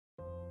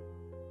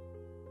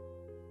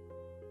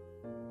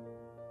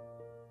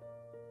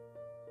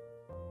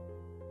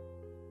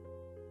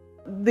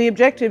The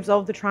objectives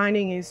of the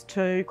training is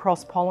to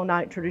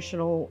cross-pollinate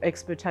traditional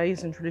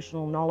expertise and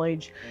traditional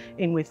knowledge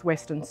in with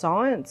Western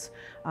science.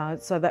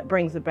 So that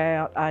brings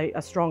about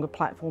a stronger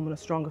platform and a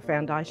stronger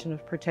foundation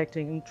of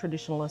protecting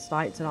traditional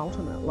estates and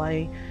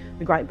ultimately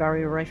the Great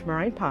Barrier Reef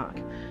Marine Park.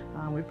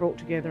 We've brought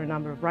together a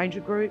number of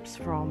ranger groups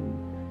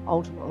from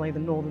ultimately the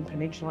Northern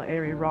Peninsula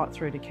area right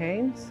through to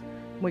Cairns.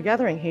 We're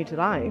gathering here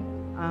today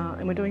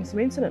and we're doing some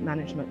incident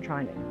management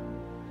training.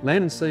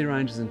 Land and sea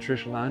rangers and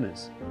traditional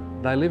owners,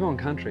 they live on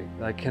country,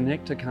 they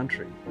connect to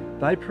country.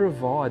 They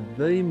provide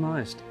the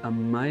most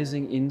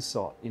amazing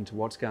insight into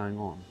what's going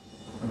on.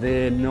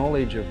 Their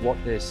knowledge of what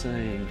they're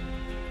seeing,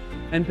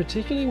 and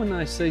particularly when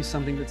they see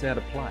something that's out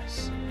of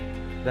place,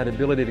 that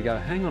ability to go,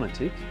 hang on a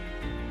tick,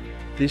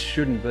 this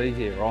shouldn't be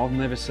here, or I've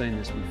never seen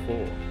this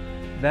before.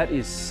 That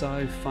is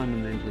so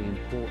fundamentally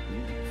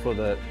important for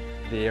the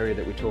area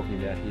that we're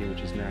talking about here, which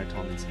is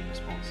maritime incident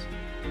response.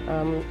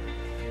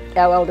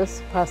 Our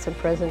elders, past and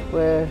present,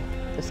 were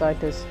the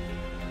scientists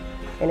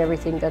in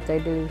everything that they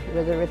do,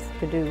 whether it's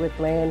to do with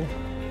land,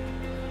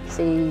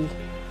 sea,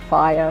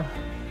 fire,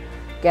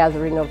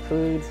 gathering of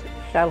food,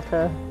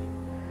 shelter,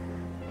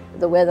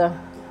 the weather.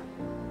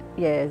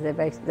 Yeah,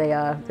 they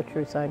are the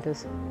true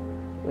scientists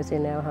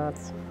within our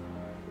hearts.